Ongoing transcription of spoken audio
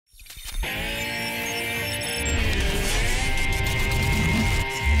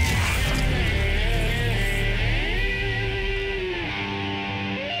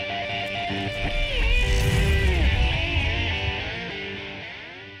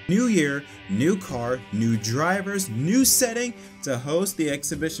New year, new car, new drivers, new setting to host the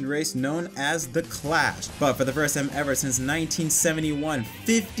exhibition race known as the Clash. But for the first time ever since 1971,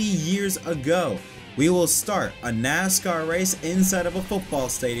 50 years ago, we will start a NASCAR race inside of a football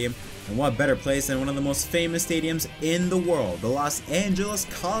stadium. And what better place than one of the most famous stadiums in the world? The Los Angeles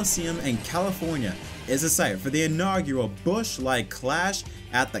Coliseum in California is the site for the inaugural Busch-like Clash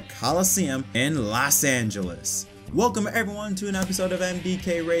at the Coliseum in Los Angeles. Welcome everyone to an episode of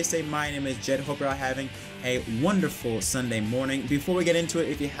MDK Race Day. My name is Jed. Hope you're all having a wonderful Sunday morning. Before we get into it,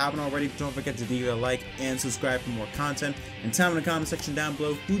 if you haven't already, don't forget to leave a like and subscribe for more content. And tell me in the comment section down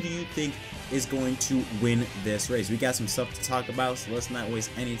below, who do you think is going to win this race? We got some stuff to talk about, so let's not waste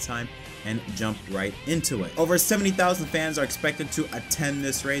any time and jump right into it. Over 70,000 fans are expected to attend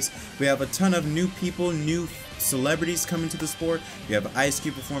this race. We have a ton of new people, new celebrities coming to the sport. We have Ice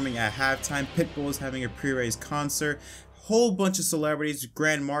Cube performing at halftime. Pitbull is having a pre-race concert. Whole bunch of celebrities.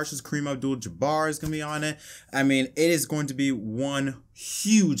 Grand Marshals, Kareem Abdul-Jabbar is going to be on it. I mean, it is going to be one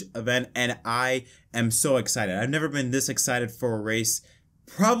huge event, and I am so excited. I've never been this excited for a race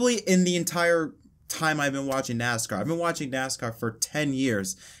probably in the entire time I've been watching NASCAR. I've been watching NASCAR for 10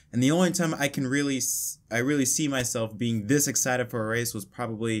 years, and the only time I really see myself being this excited for a race was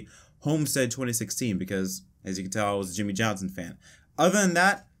probably Homestead 2016, because as you can tell, I was a Jimmy Johnson fan. Other than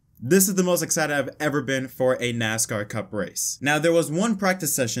that, this is the most excited I've ever been for a NASCAR Cup race. Now, there was one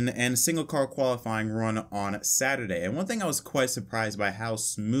practice session and single car qualifying run on Saturday, and one thing I was quite surprised by how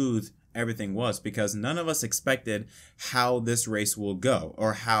smooth everything was, because none of us expected how this race will go,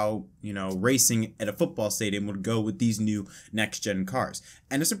 or how, you know, racing at a football stadium would go with these new next-gen cars.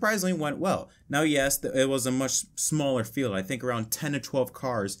 And it surprisingly went well. Now, yes, it was a much smaller field. I think around 10 to 12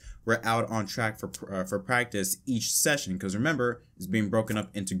 cars were out on track for practice each session, because remember, it's being broken up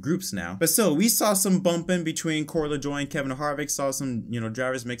into groups now. But still, we saw some bumping between Corey LaJoie and Kevin Harvick. Saw some,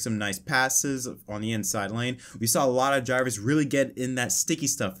 drivers make some nice passes on the inside lane. We saw a lot of drivers really get in that sticky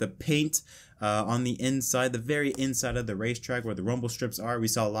stuff, the paint on the inside, the very inside of the racetrack where the rumble strips are. We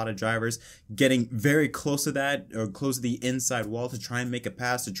saw a lot of drivers getting very close to that, or close to the inside wall to try and make a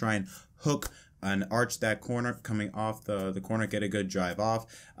pass, to try and hook and arch that corner, coming off the corner, get a good drive off.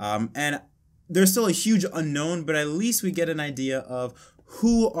 And there's still a huge unknown, but at least we get an idea of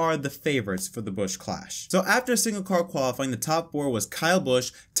who are the favorites for the Busch Clash. So after single car qualifying, the top four was Kyle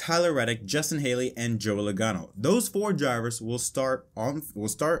Busch, Tyler Reddick, Justin Haley, and Joey Logano. Those four drivers will start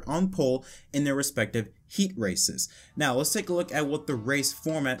on pole in their respective heat races. Now let's take a look at what the race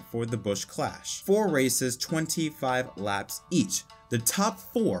format for the Busch Clash. 4 races, 25 laps each. The top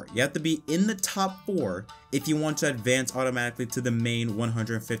 4, you have to be in the top 4 if you want to advance automatically to the main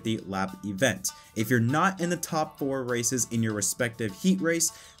 150 lap event. If you're not in the top 4 races in your respective heat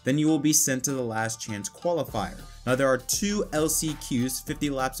race, then you will be sent to the last chance qualifier. Now there are 2 LCQs, 50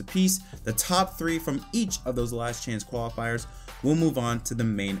 laps apiece. The top 3 from each of those last chance qualifiers will move on to the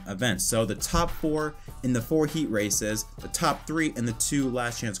main event. So the top 4 in the 4 heat races, the top 3 in the 2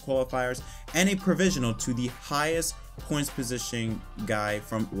 last chance qualifiers, and a provisional to the highest points position guy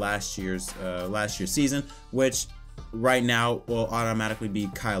from last year's season, which right now will automatically be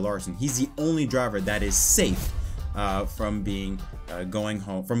Kyle Larson. He's the only driver that is safe from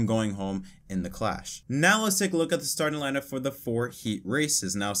going home in the Clash. Now let's take a look at the starting lineup for the 4 heat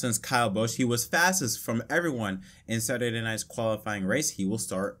races. Now, since Kyle Busch, he was fastest from everyone in Saturday night's qualifying race, he will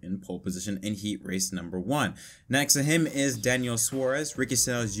start in pole position in heat race number 1. Next to him is Daniel Suarez, Ricky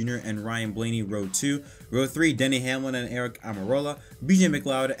Stenhouse Jr. and Ryan Blaney, row 2. Row 3, Denny Hamlin and Eric Almirola, BJ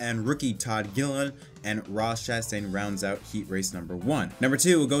McLeod and rookie Todd Gilliland, and Ross Chastain rounds out heat race number 1. Number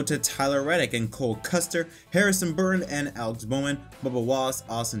 2 will go to Tyler Reddick and Cole Custer, Harrison Burton and Alex Bowman, Bubba Wallace,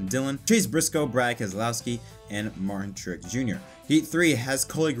 Austin Dillon, Chase Briscoe, Brad Keselowski, and Martin Truex Jr. Heat 3 has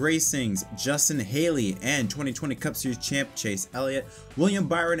Kaulig Racing's Justin Haley and 2020 Cup Series champ Chase Elliott, William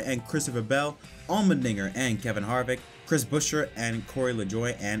Byron and Christopher Bell, Allmendinger and Kevin Harvick, Chris Buescher and Corey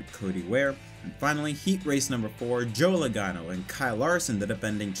LaJoie and Cody Ware. And finally, heat race number 4, Joey Logano and Kyle Larson, the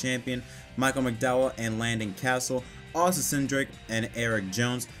defending champion, Michael McDowell and Landon Castle, Austin Cindric and Eric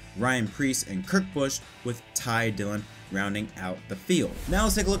Jones, Ryan Preece and Kurt Busch, with Ty Dillon rounding out the field. Now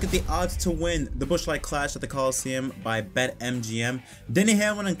let's take a look at the odds to win the Busch-like Clash at the Coliseum by BetMGM. Denny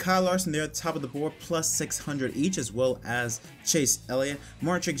Hamlin and Kyle Larson, they're at the top of the board, plus 600 each, as well as Chase Elliott.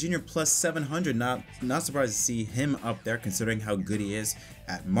 Martin Truex Jr. plus 700. Not surprised to see him up there considering how good he is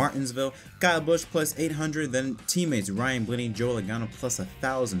at Martinsville. Kyle Busch plus 800. Then teammates Ryan Blaney, Joe Logano plus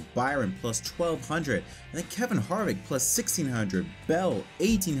 1,000. Byron plus 1,200. And then Kevin Harvick plus 1,600. Bell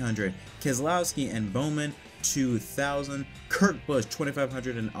 1,800. Keselowski and Bowman 2,000, Kurt Busch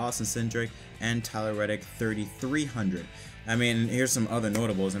 2,500, and Austin Cindric and Tyler Reddick 3,300. I mean, here's some other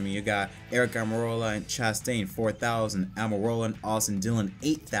notables. I mean, you got Eric Almirola and Chastain 4,000, Almirola and Austin Dillon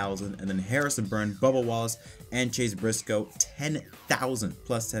 8,000, and then Harrison Burton, Bubba Wallace, and Chase Briscoe 10,000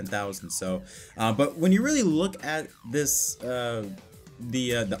 plus 10,000. So, but when you really look at this,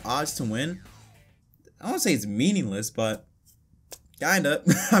 the odds to win, I don't say it's meaningless, but kinda.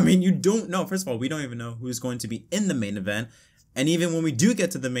 I mean, you don't know. First of all, we don't even know who's going to be in the main event, and even when we do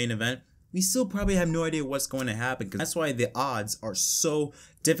get to the main event, we still probably have no idea what's going to happen, because that's why the odds are so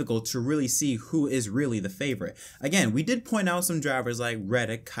difficult to really see who is really the favorite. Again, we did point out some drivers like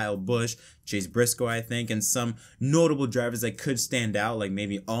Reddick, Kyle Busch, Chase Briscoe, I think, and some notable drivers that could stand out, like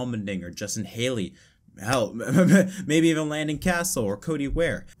maybe Allmendinger, Justin Haley, hell, maybe even Landon Castle or Cody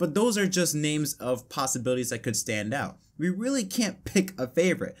Ware. But those are just names of possibilities that could stand out. We really can't pick a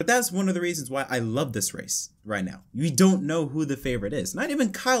favorite. But that's one of the reasons why I love this race right now. We don't know who the favorite is. Not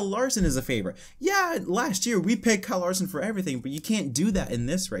even Kyle Larson is a favorite. Yeah, last year we picked Kyle Larson for everything, but you can't do that in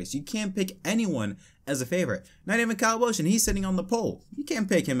this race. You can't pick anyone as a favorite. Not even Kyle Busch, and he's sitting on the pole. You can't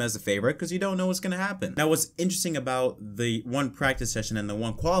pick him as a favorite because you don't know what's going to happen. Now, what's interesting about the one practice session and the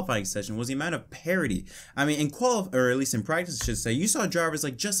one qualifying session was the amount of parity. I mean, or at least in practice, I should say, you saw drivers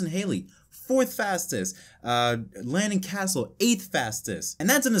like Justin Haley, 4th fastest, Landon Castle, 8th fastest, and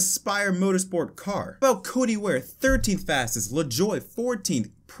that's an Aspire Motorsport car. About Cody Ware, 13th fastest, LaJoie,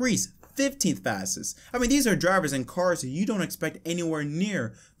 14th, Priest, 15th fastest. I mean, these are drivers in cars that you don't expect anywhere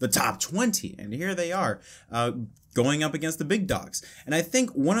near the top 20, and here they are, going up against the big dogs. And I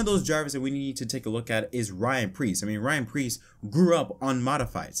think one of those drivers that we need to take a look at is Ryan Preece. I mean, Ryan Preece grew up on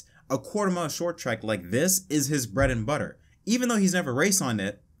modifieds. A quarter-mile short track like this is his bread and butter. Even though he's never raced on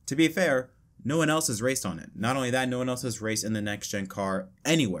it, to be fair, no one else has raced on it. Not only that, no one else has raced in the next-gen car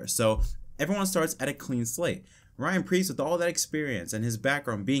anywhere. So everyone starts at a clean slate. Ryan Preece, with all that experience and his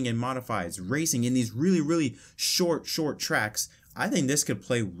background being in modifieds, racing in these really short tracks, I think this could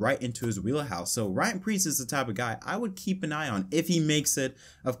play right into his wheelhouse. So Ryan Preece is the type of guy I would keep an eye on if he makes it,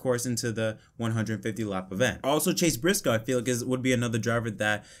 of course, into the 150 lap event. Also, Chase Briscoe, I feel like would be another driver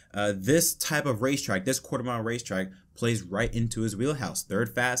that this type of racetrack, this quarter-mile racetrack, plays right into his wheelhouse.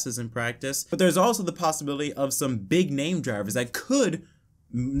 3rd fastest in practice. But there's also the possibility of some big name drivers that could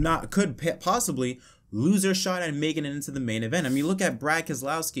possibly lose their shot at making it into the main event. I mean, look at Brad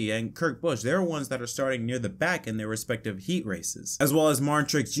Keselowski and Kurt Busch. They're ones that are starting near the back in their respective heat races, as well as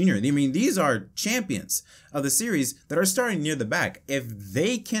Martin Truex Jr. I mean, these are champions of the series that are starting near the back. If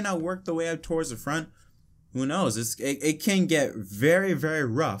they cannot work the way up towards the front, who knows? It can get very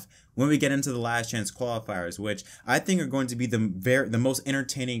rough when we get into the last chance qualifiers, which I think are going to be the most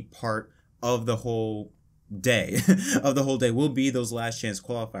entertaining part of the whole day will be those last chance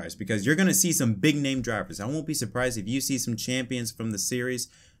qualifiers, because you're going to see some big name drivers. I won't be surprised if you see some champions from the series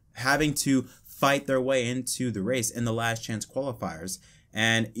having to fight their way into the race in the last chance qualifiers,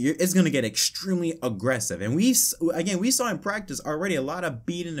 and it's going to get extremely aggressive. And we saw in practice already a lot of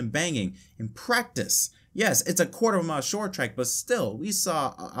beating and banging in practice. Yes, it's a quarter-mile short track, but still,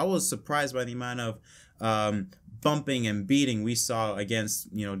 I was surprised by the amount of bumping and beating we saw against,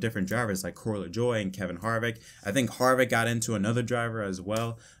 different drivers like Corey LaJoie and Kevin Harvick. I think Harvick got into another driver as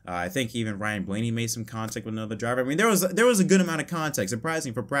well. I think even Ryan Blaney made some contact with another driver. I mean, there was a good amount of contact,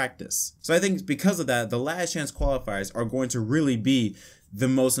 surprising for practice. So I think because of that, the last chance qualifiers are going to really be the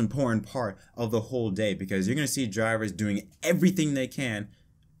most important part of the whole day, because you're going to see drivers doing everything they can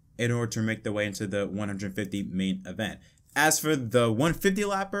in order to make their way into the 150 main event. As for the 150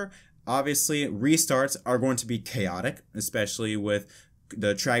 lapper, obviously restarts are going to be chaotic, especially with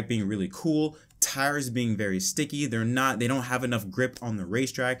the track being really cool, tires being very sticky. They don't have enough grip on the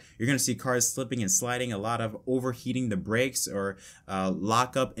racetrack. You're going to see cars slipping and sliding, a lot of overheating the brakes or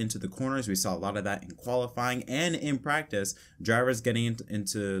lock up into the corners. We saw a lot of that in qualifying and in practice, drivers getting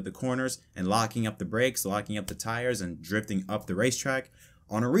into the corners and locking up the brakes, locking up the tires, and drifting up the racetrack.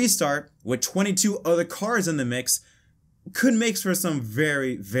 On a restart, with 22 other cars in the mix, could make for some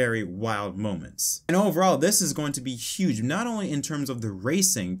very wild moments. And overall, this is going to be huge, not only in terms of the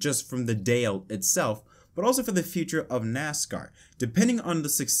racing, just from the day itself, but also for the future of NASCAR. Depending on the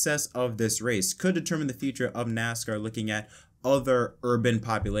success of this race, could determine the future of NASCAR, looking at other urban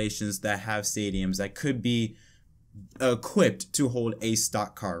populations that have stadiums that could be equipped to hold a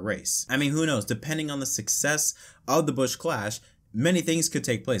stock car race. I mean, who knows? Depending on the success of the Busch Clash, many things could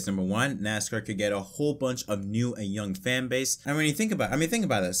take place. Number one, NASCAR could get a whole bunch of new and young fan base. And when you think about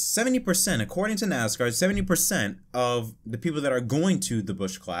this, 70%, according to NASCAR, 70% of the people that are going to the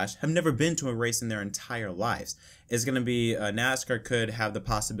Busch Clash have never been to a race in their entire lives. It's going to be, NASCAR could have the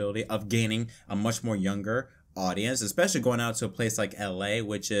possibility of gaining a much more younger audience, especially going out to a place like LA,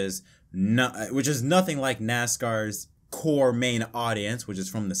 which is nothing like NASCAR's core main audience, which is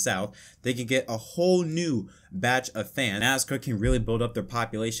from the South. They can get a whole new batch of fans. NASCAR can really build up their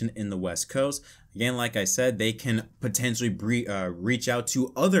population in the West Coast. Again, like I said, they can potentially reach out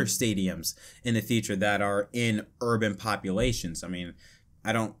to other stadiums in the future that are in urban populations. I mean,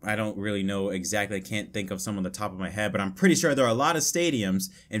 I don't really know exactly. I can't think of some on the top of my head, but I'm pretty sure there are a lot of stadiums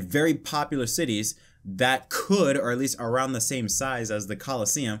in very popular cities that could, or at least around the same size as the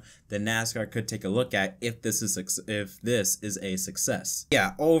Coliseum, that NASCAR could take a look at if this is a success.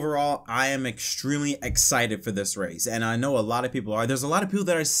 Yeah, overall, I am extremely excited for this race, and I know a lot of people are. There's a lot of people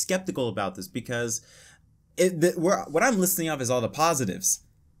that are skeptical about this because what I'm listing off is all the positives.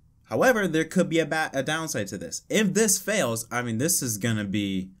 However, there could be a downside to this. If this fails, I mean, this is going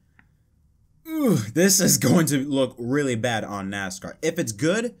to look really bad on NASCAR. If it's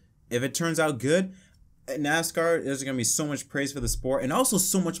good, if it turns out good, NASCAR, there's going to be so much praise for the sport and also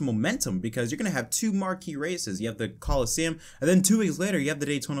so much momentum because you're going to have two marquee races. You have the Coliseum, and then 2 weeks later, you have the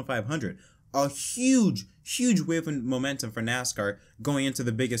Daytona 500. A huge, huge wave of momentum for NASCAR going into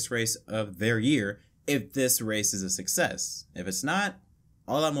the biggest race of their year if this race is a success. If it's not,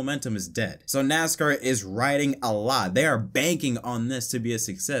 all that momentum is dead. So NASCAR is riding a lot. They are banking on this to be a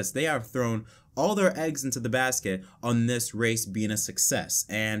success. They have thrown all their eggs into the basket on this race being a success.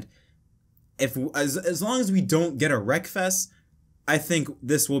 And as long as we don't get a wreck fest, I think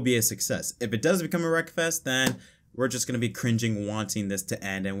this will be a success. If it does become a wreck fest, then we're just going to be cringing, wanting this to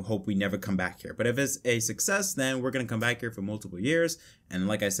end, and we hope we never come back here. But if it's a success, then we're going to come back here for multiple years, and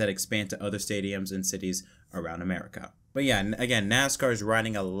like I said, expand to other stadiums and cities around America. But yeah, again, NASCAR is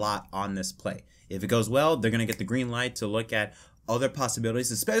riding a lot on this play. If it goes well, they're going to get the green light to look at other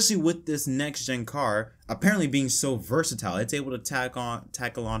possibilities, especially with this next-gen car apparently being so versatile. It's able to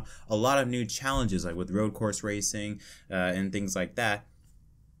tackle on a lot of new challenges, like with road course racing and things like that.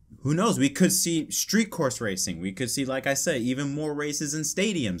 Who knows? We could see street course racing. We could see, like I said, even more races in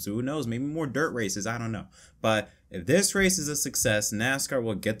stadiums. Who knows? Maybe more dirt races. I don't know. But if this race is a success, NASCAR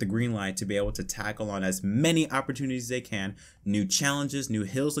will get the green light to be able to tackle on as many opportunities as they can, new challenges, new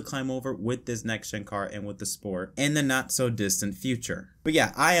hills to climb over with this next-gen car and with the sport in the not-so-distant future. But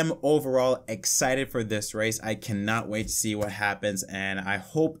yeah, I am overall excited for this race. I cannot wait to see what happens, and I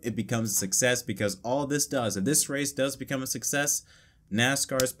hope it becomes a success because all this does, if this race does become a success,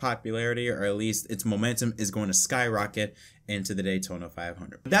 NASCAR's popularity, or at least its momentum, is going to skyrocket into the Daytona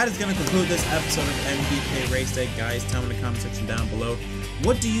 500. That is going to conclude this episode of MDK Race Day. Guys, tell me in the comment section down below,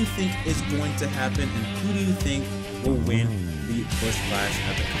 what do you think is going to happen, and who do you think will win the Busch Clash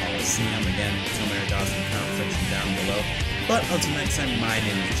at the Coliseum? Again, tell me your thoughts in the comment section down below. But until next time, my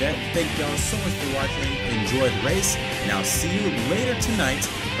name is Jet. Thank y'all so much for watching. Enjoy the race, and I'll see you later tonight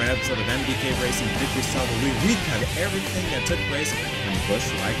for an episode of MDK Racing Victory Style, where we recap everything that took place in the Busch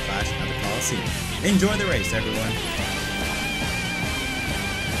Clash at the Coliseum. Enjoy the race, everyone.